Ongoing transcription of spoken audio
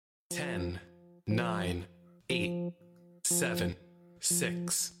9, 8, 7,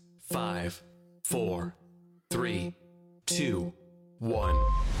 6, 5, 4, 3, 2, 1.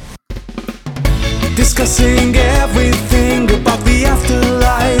 Discussing everything about the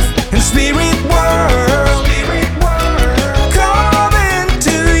afterlife and spirit world. Coming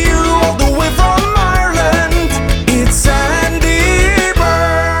to you all the way from Ireland, it's Sandie,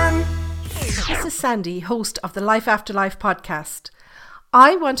 Byrne. This is Sandie, host of the Life AfterLife podcast.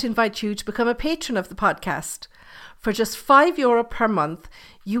 I want to invite you to become a patron of the podcast. For just €5 per month,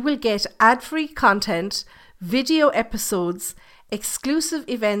 you will get ad-free content, video episodes, exclusive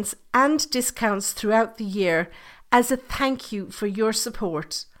events and discounts throughout the year as a thank you for your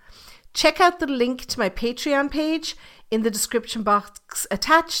support. Check out the link to my Patreon page in the description box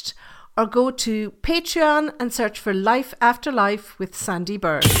attached, or go to Patreon and search for Life After Life with Sandie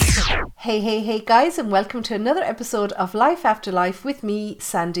Byrne. Hey guys, and welcome to another episode of Life After Life with me,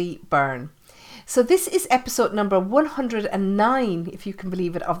 Sandie Byrne. So this is episode number 109, if you can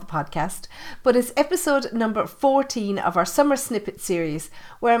believe it, of the podcast, but it's episode number 14 of our summer snippet series,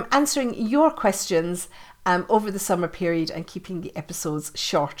 where I'm answering your questions over the summer period and keeping the episodes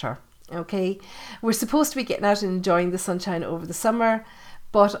shorter. Okay, we're supposed to be getting out and enjoying the sunshine over the summer,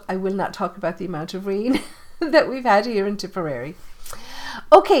 but I will not talk about the amount of rain that we've had here in Tipperary.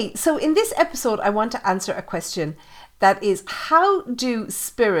 Okay, so in this episode, I want to answer a question that is, how do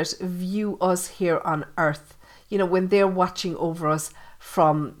spirit view us here on earth? You know, when they're watching over us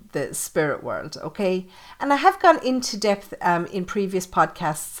from the spirit world, okay? And I have gone into depth in previous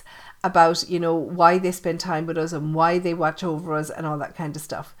podcasts about, you know, why they spend time with us and why they watch over us and all that kind of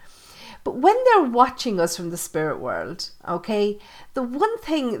stuff. But when they're watching us from the spirit world, okay, the one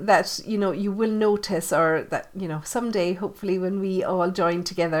thing that, you know, you will notice, or that, you know, someday, hopefully when we all join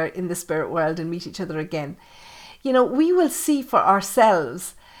together in the spirit world and meet each other again, you know, we will see for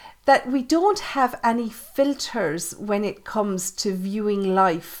ourselves that we don't have any filters when it comes to viewing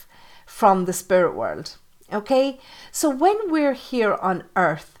life from the spirit world, okay? So when we're here on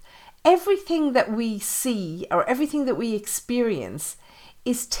earth, everything that we see or everything that we experience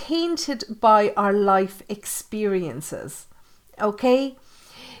is tainted by our life experiences, okay?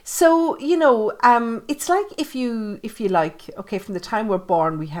 So, you know, it's like if you like, okay, from the time we're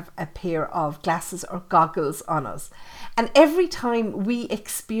born, we have a pair of glasses or goggles on us. And every time we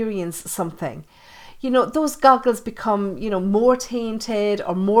experience something, you know, those goggles become, you know, more tainted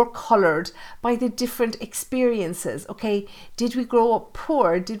or more coloured by the different experiences, okay? Did we grow up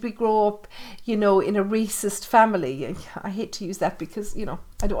poor? Did we grow up, you know, in a racist family? I hate to use that because, you know,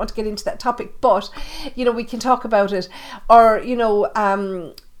 I don't want to get into that topic, but, you know, we can talk about it. Or, you know,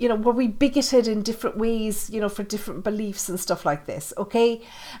 were we bigoted in different ways, you know, for different beliefs and stuff like this, okay?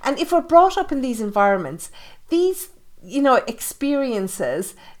 And if we're brought up in these environments, these, you know,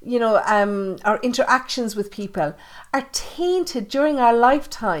 experiences, you know, our interactions with people are tainted during our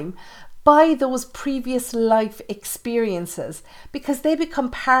lifetime by those previous life experiences, because they become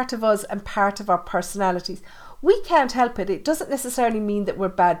part of us and part of our personalities. We can't help it. It doesn't necessarily mean that we're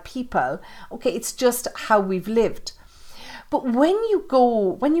bad people, okay? It's just how we've lived. But when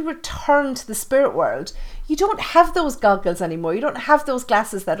you return to the spirit world, you don't have those goggles anymore. You don't have those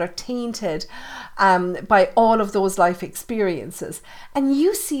glasses that are tainted by all of those life experiences. And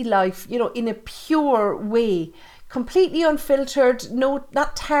you see life, you know, in a pure way, completely unfiltered,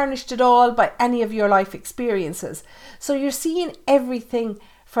 not tarnished at all by any of your life experiences. So you're seeing everything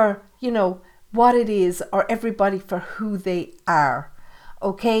for, you know, what it is, or everybody for who they are.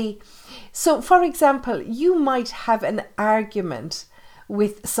 Okay, so for example, you might have an argument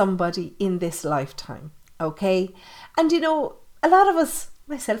with somebody in this lifetime, okay? And you know, a lot of us,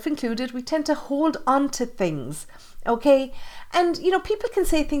 myself included, we tend to hold on to things, okay? And you know, people can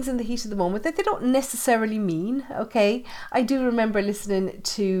say things in the heat of the moment that they don't necessarily mean, okay? I do remember listening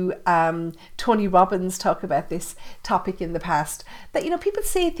to Tony Robbins talk about this topic in the past, that, you know, people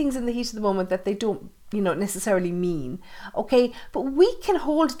say things in the heat of the moment that they don't, you know, necessarily mean, okay? But we can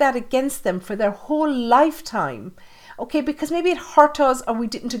hold that against them for their whole lifetime, okay? Because maybe it hurt us, or we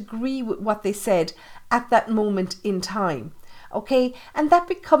didn't agree with what they said at that moment in time, okay? And that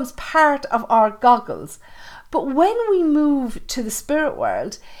becomes part of our goggles. But when we move to the spirit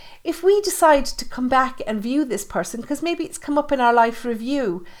world, if we decide to come back and view this person, because maybe it's come up in our life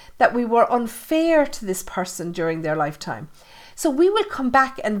review that we were unfair to this person during their lifetime, so we will come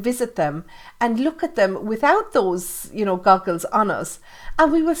back and visit them and look at them without those, you know, goggles on us,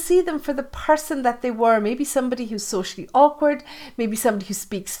 and we will see them for the person that they were. Maybe somebody who's socially awkward, maybe somebody who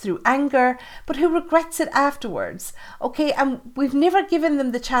speaks through anger, but who regrets it afterwards, okay? And we've never given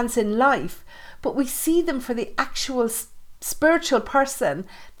them the chance in life, but we see them for the actual spiritual person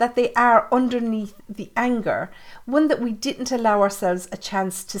that they are underneath the anger, one that we didn't allow ourselves a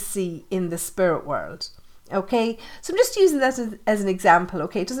chance to see in the spirit world. Okay, so I'm just using that as an example.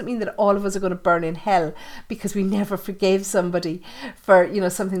 Okay, it doesn't mean that all of us are going to burn in hell because we never forgave somebody for, you know,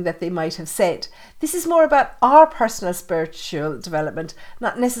 something that they might have said. This is more about our personal spiritual development,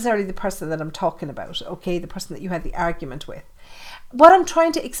 not necessarily the person that I'm talking about. Okay, the person that you had the argument with. What I'm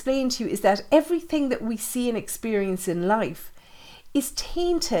trying to explain to you is that everything that we see and experience in life is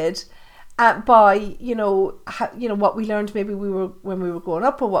tainted by, you know, what we learned maybe when we were growing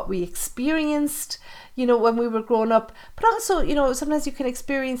up, or what we experienced, you know, when we were growing up. But also, you know, sometimes you can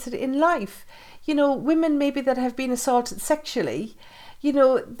experience it in life. You know, women maybe that have been assaulted sexually, you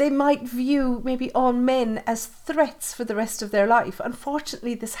know, they might view maybe all men as threats for the rest of their life.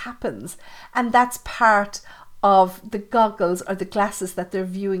 Unfortunately, this happens, and that's part of the goggles or the glasses that they're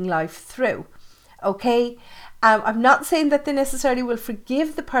viewing life through. Okay, I'm not saying that they necessarily will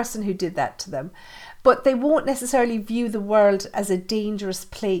forgive the person who did that to them, but they won't necessarily view the world as a dangerous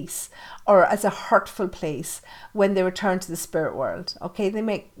place or as a hurtful place when they return to the spirit world. Okay, they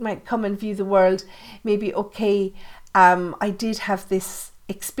might come and view the world maybe, okay, I did have this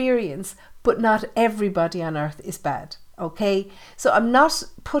experience, but not everybody on earth is bad. Okay, so I'm not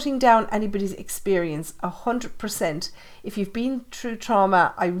putting down anybody's experience 100%. If you've been through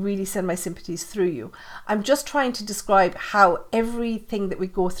trauma, I really send my sympathies through you. I'm just trying to describe how everything that we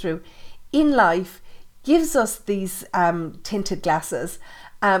go through in life gives us these tinted glasses,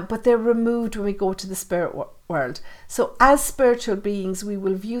 but they're removed when we go to the spirit world. So as spiritual beings, we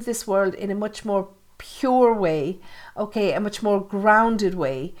will view this world in a much more pure way, okay, a much more grounded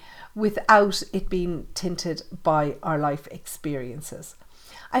way, without it being tinted by our life experiences.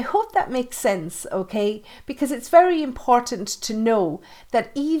 I hope that makes sense, okay? Because it's very important to know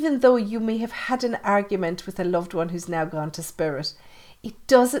that even though you may have had an argument with a loved one who's now gone to spirit, it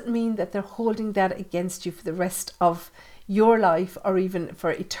doesn't mean that they're holding that against you for the rest of your life or even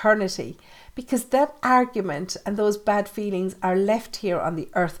for eternity, because that argument and those bad feelings are left here on the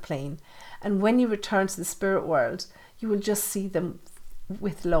earth plane. And when you return to the spirit world, you will just see them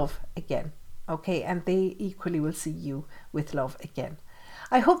with love again, okay, and they equally will see you with love again.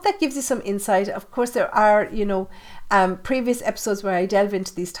 I hope that gives you some insight. Of course, there are, you know, previous episodes where I delve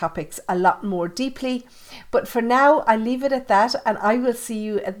into these topics a lot more deeply, but for now I leave it at that, and I will see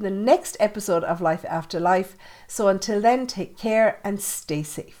you in the next episode of Life After Life. So until then, take care and stay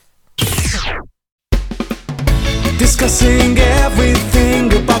safe. Discussing